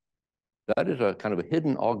consider. That is a kind of a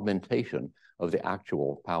hidden augmentation of the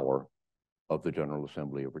actual power of the General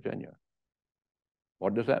Assembly of Virginia.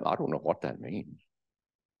 What does that, I don't know what that means.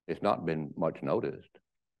 It's not been much noticed,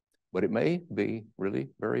 but it may be really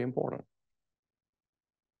very important.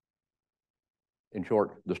 In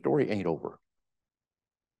short, the story ain't over.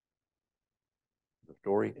 The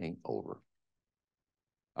story ain't over.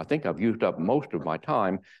 I think I've used up most of my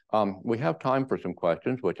time. We have time for some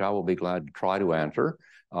questions, which I will be glad to try to answer.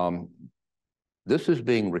 This is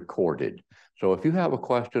being recorded. So if you have a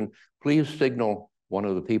question, please signal one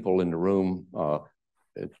of the people in the room.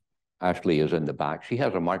 Ashley is in the back. She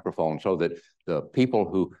has a microphone so that the people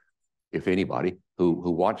who, if anybody,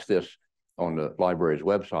 who watch this on the library's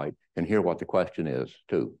website can hear what the question is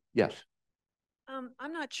too. Yes.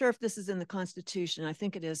 I'm not sure if this is in the Constitution. I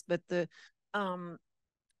think it is, but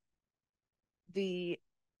the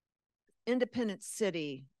independent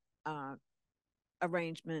city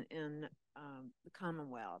arrangement in the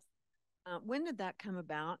Commonwealth, when did that come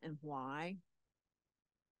about and why?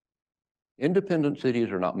 Independent cities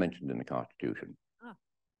are not mentioned in the Constitution. Oh.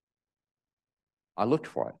 I looked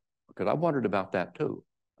for it because I wondered about that too.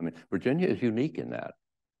 I mean, Virginia is unique in that.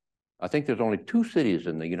 I think there's only 2 cities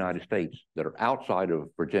in the United States that are outside of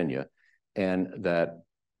Virginia and that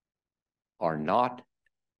are not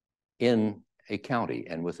in a county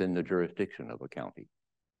and within the jurisdiction of a county.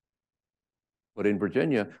 But in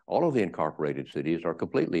Virginia, all of the incorporated cities are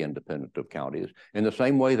completely independent of counties in the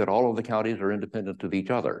same way that all of the counties are independent of each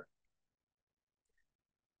other.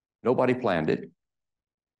 Nobody planned it.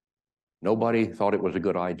 Nobody thought it was a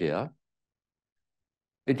good idea.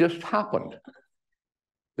 It just happened.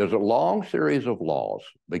 There's a long series of laws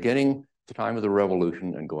beginning at the time of the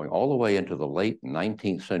Revolution and going all the way into the late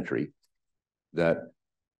 19th century that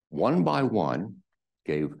one by one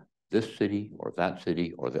gave this city or that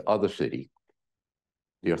city or the other city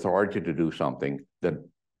the authority to do something that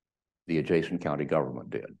the adjacent county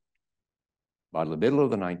government did. By the middle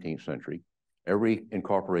of the 19th century, every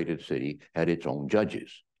incorporated city had its own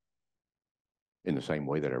judges in the same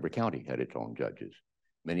way that every county had its own judges.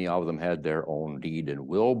 Many of them had their own deed and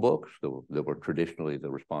will books that were traditionally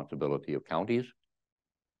the responsibility of counties.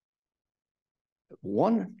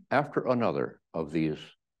 one after another of these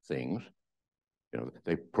things,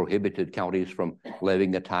 they prohibited counties from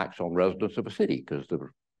levying a tax on residents of a city because the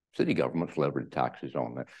city governments levied taxes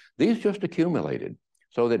on that. These just accumulated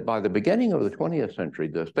so that by the beginning of the 20th century,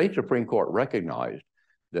 the state Supreme Court recognized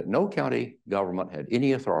that no county government had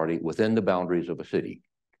any authority within the boundaries of a city.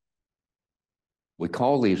 We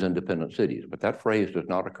call these independent cities, but that phrase does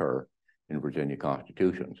not occur in Virginia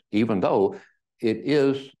constitutions, even though it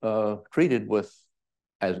is treated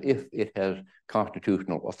as if it has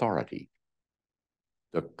constitutional authority.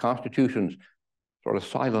 The constitutions sort of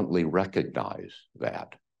silently recognize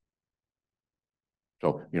that.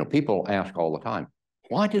 So, people ask all the time,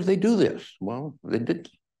 why did they do this? Well, they didn't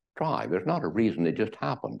try. There's not a reason, it just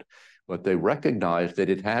happened. But they recognized that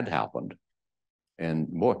it had happened.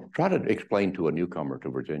 And more, try to explain to a newcomer to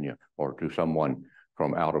Virginia or to someone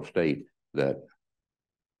from out of state that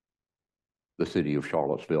the city of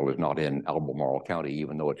Charlottesville is not in Albemarle County,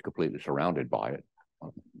 even though it's completely surrounded by it.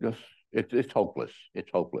 It's hopeless. It's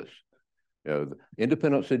hopeless.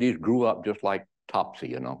 Independent cities grew up just like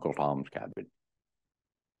Topsy in Uncle Tom's Cabin.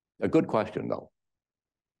 A good question, though.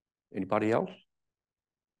 Anybody else?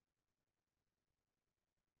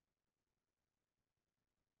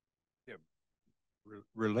 Yeah.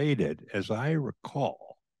 Related, as I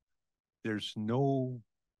recall, there's no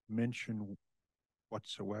mention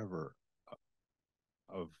whatsoever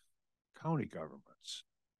of county governments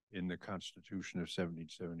in the Constitution of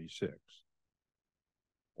 1776.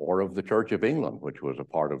 Or of the Church of England, which was a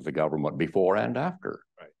part of the government before and after.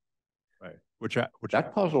 Right. Which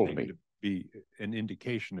that puzzles me. To be an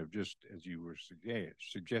indication of, just as you were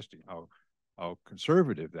suggesting, how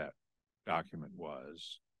conservative that document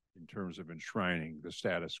was in terms of enshrining the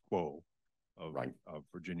status quo of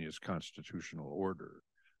Virginia's constitutional order.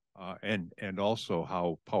 And also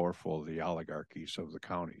how powerful the oligarchies of the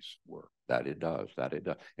counties were. That it does.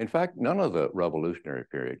 In fact, none of the Revolutionary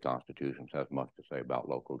period constitutions has much to say about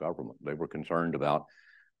local government. They were concerned about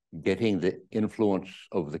getting the influence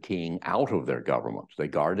of the king out of their governments. They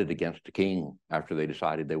guarded against the king after they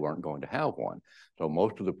decided they weren't going to have one. So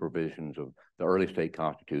most of the provisions of the early state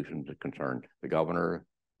constitutions that concerned the governor,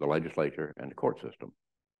 the legislature, and the court system.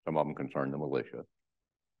 Some of them concerned the militia.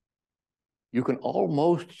 You can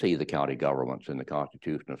almost see the county governments in the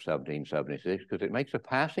Constitution of 1776 because it makes a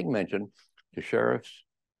passing mention to sheriffs,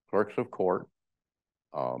 clerks of court,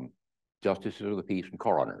 justices of the peace, and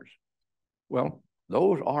coroners. Well,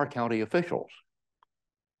 those are county officials.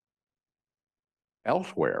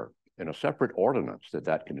 Elsewhere, in a separate ordinance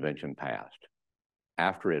that convention passed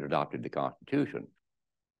after it adopted the Constitution,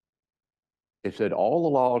 it said all the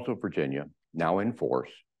laws of Virginia now in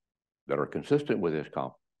force that are consistent with this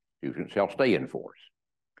Constitution shall stay in force.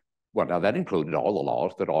 Well, now that included all the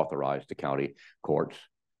laws that authorized the county courts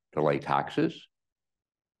to lay taxes.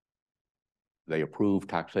 They approved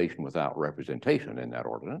taxation without representation in that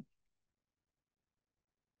ordinance.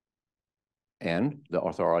 And the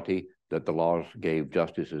authority that the laws gave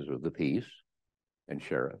justices of the peace and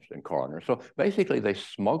sheriffs and coroners. So basically they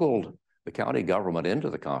smuggled the county government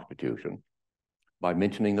into the Constitution by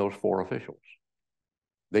mentioning those four officials.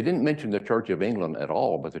 They didn't mention the Church of England at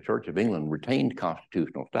all, but the Church of England retained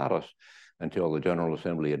constitutional status until the General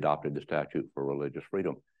Assembly adopted the Statute for Religious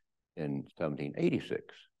Freedom in 1786.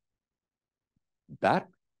 That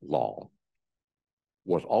law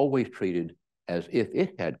was always treated as if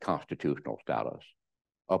it had constitutional status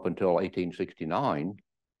up until 1869,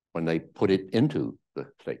 when they put it into the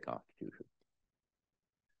state constitution.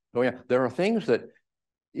 So yeah, there are things that,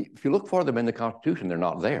 if you look for them in the Constitution, they're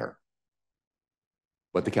not there.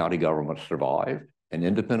 But the county governments survived and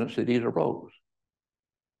independent cities arose.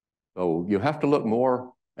 So you have to look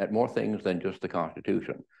at more things than just the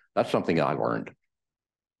Constitution. That's something I learned.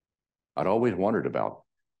 I'd always wondered about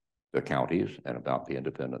the counties and about the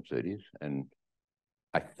independent cities, and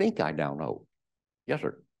I think I now know. Yes,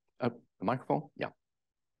 sir. The microphone? Yeah.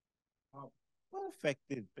 What effect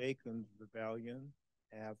did Bacon's rebellion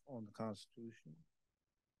have on the Constitution?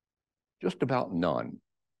 Just about none.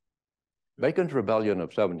 Bacon's Rebellion of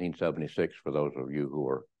 1776, for those of you who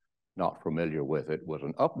are not familiar with it, was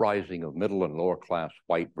an uprising of middle and lower class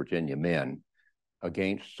white Virginia men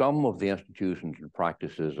against some of the institutions and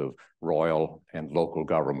practices of royal and local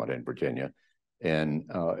government in Virginia. And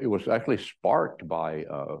it was actually sparked by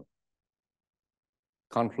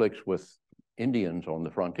conflicts with Indians on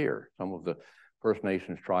the frontier. Some of the First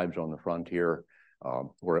Nations tribes on the frontier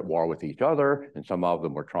were at war with each other, and some of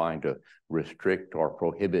them were trying to restrict or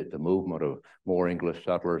prohibit the movement of more English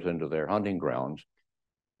settlers into their hunting grounds.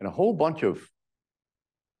 And a whole bunch of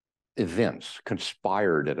events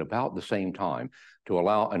conspired at about the same time to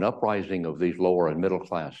allow an uprising of these lower and middle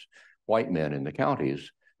class white men in the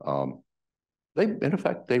counties. In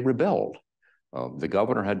effect, they rebelled. The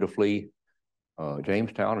governor had to flee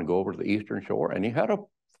Jamestown and go over to the Eastern Shore, and he had a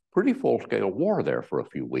pretty full-scale war there for a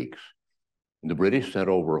few weeks. And the British sent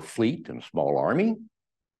over a fleet and a small army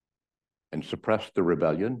and suppressed the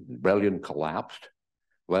rebellion. The rebellion collapsed,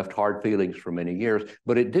 left hard feelings for many years,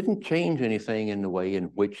 but it didn't change anything in the way in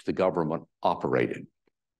which the government operated.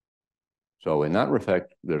 So in that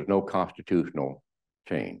respect, there's no constitutional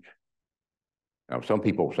change. Now, some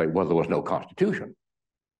people say, well, there was no constitution,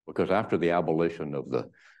 because after the abolition of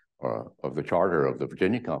the charter of the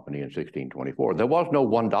Virginia Company in 1624, there was no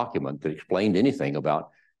one document that explained anything about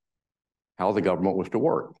how the government was to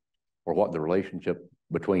work or what the relationship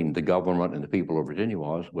between the government and the people of Virginia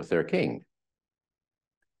was with their king.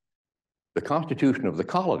 The Constitution of the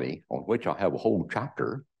colony, on which I have a whole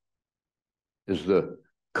chapter, is the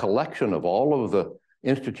collection of all of the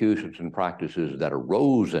institutions and practices that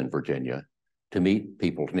arose in Virginia to meet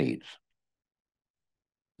people's needs.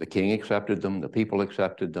 The king accepted them, the people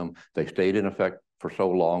accepted them. They stayed in effect for so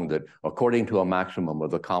long that, according to a maximum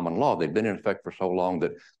of the common law, they'd been in effect for so long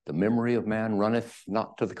that the memory of man runneth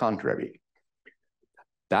not to the contrary.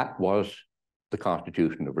 That was the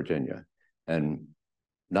Constitution of Virginia. And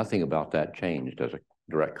nothing about that changed as a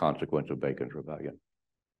direct consequence of Bacon's Rebellion.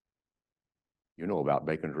 You know about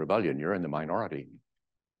Bacon's Rebellion, you're in the minority.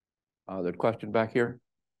 The question back here?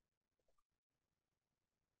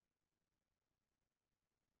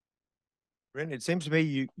 Brent, it seems to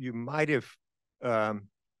me you might have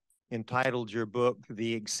entitled your book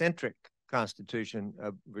 "The Eccentric Constitution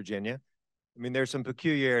of Virginia." I mean, there's some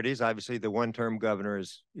peculiarities. Obviously, the one-term governor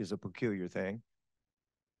is a peculiar thing.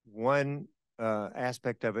 One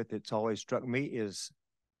aspect of it that's always struck me as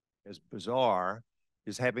bizarre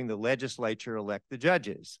is having the legislature elect the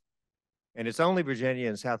judges. And it's only Virginia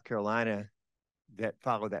and South Carolina that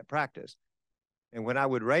follow that practice. And when I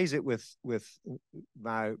would raise it with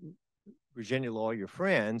my Virginia lawyer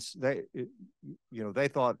friends, they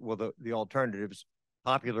thought, well, the alternatives,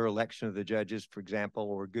 popular election of the judges, for example,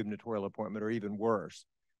 or gubernatorial appointment, or even worse.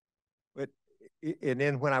 And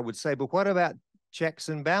then when I would say, but what about checks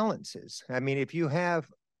and balances? I mean, if you have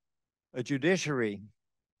a judiciary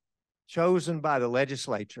chosen by the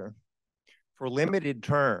legislature for limited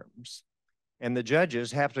terms, and the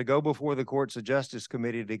judges have to go before the Courts of Justice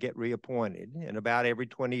Committee to get reappointed, and about every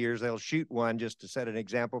 20 years they'll shoot one just to set an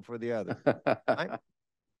example for the other. Right?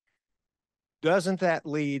 Doesn't that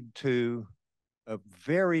lead to a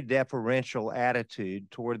very deferential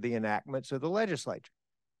attitude toward the enactments of the legislature?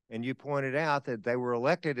 And you pointed out that they were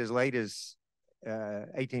elected as late as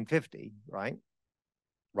 1850, right?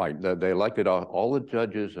 Right. They elected all the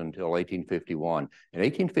judges until 1851. An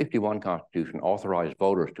 1851 Constitution authorized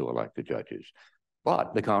voters to elect the judges.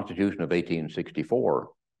 But the Constitution of 1864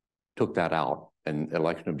 took that out, and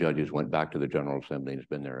election of judges went back to the General Assembly and has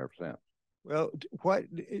been there ever since. Well, what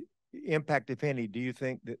impact, if any, do you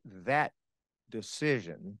think that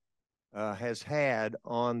decision has had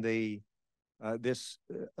on this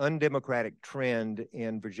undemocratic trend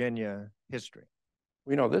in Virginia history?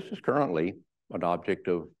 You know, this is currently an object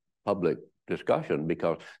of public discussion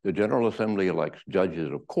because the General Assembly elects judges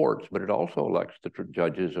of courts, but it also elects the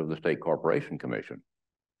judges of the State Corporation Commission.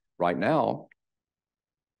 Right now,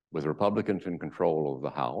 with Republicans in control of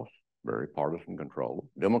the House, very partisan control,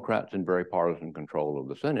 Democrats in very partisan control of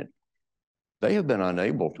the Senate, they have been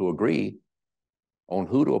unable to agree on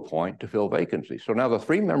who to appoint to fill vacancies. So now the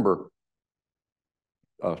three-member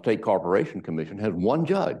State Corporation Commission has one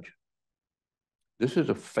judge. This is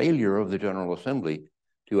a failure of the General Assembly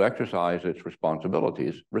to exercise its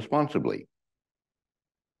responsibilities responsibly.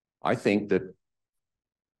 I think that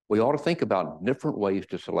we ought to think about different ways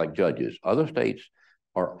to select judges. Other states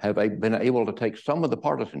have been able to take some of the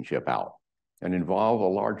partisanship out and involve a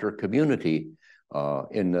larger community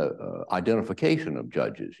in the identification of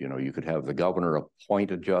judges. You know, you could have the governor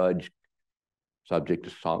appoint a judge subject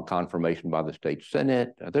to confirmation by the state Senate.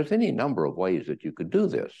 There's any number of ways that you could do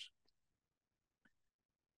this.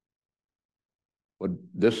 Would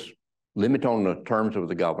this limit on the terms of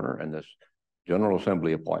the governor and this General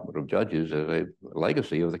Assembly appointment of judges as a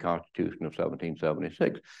legacy of the Constitution of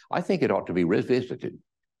 1776? I think it ought to be revisited.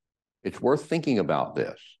 It's worth thinking about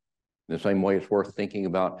this. In the same way it's worth thinking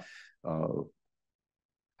about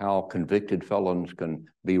how convicted felons can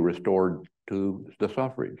be restored to the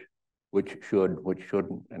suffrage, which should, which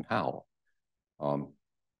shouldn't, and how.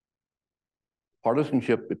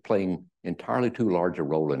 Partisanship is playing entirely too large a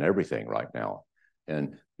role in everything right now.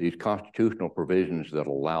 And these constitutional provisions that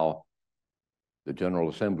allow the General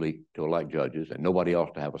Assembly to elect judges and nobody else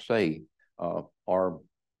to have a say are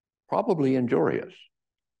probably injurious.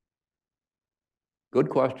 Good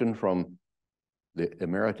question from the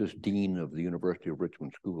Emeritus Dean of the University of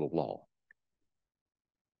Richmond School of Law.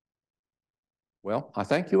 Well, I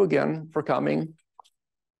thank you again for coming.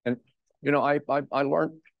 And, you know, I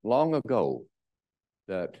learned long ago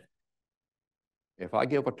that if I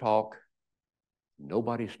give a talk,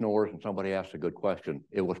 nobody snores and somebody asks a good question,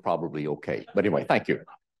 it was probably okay. But anyway, thank you.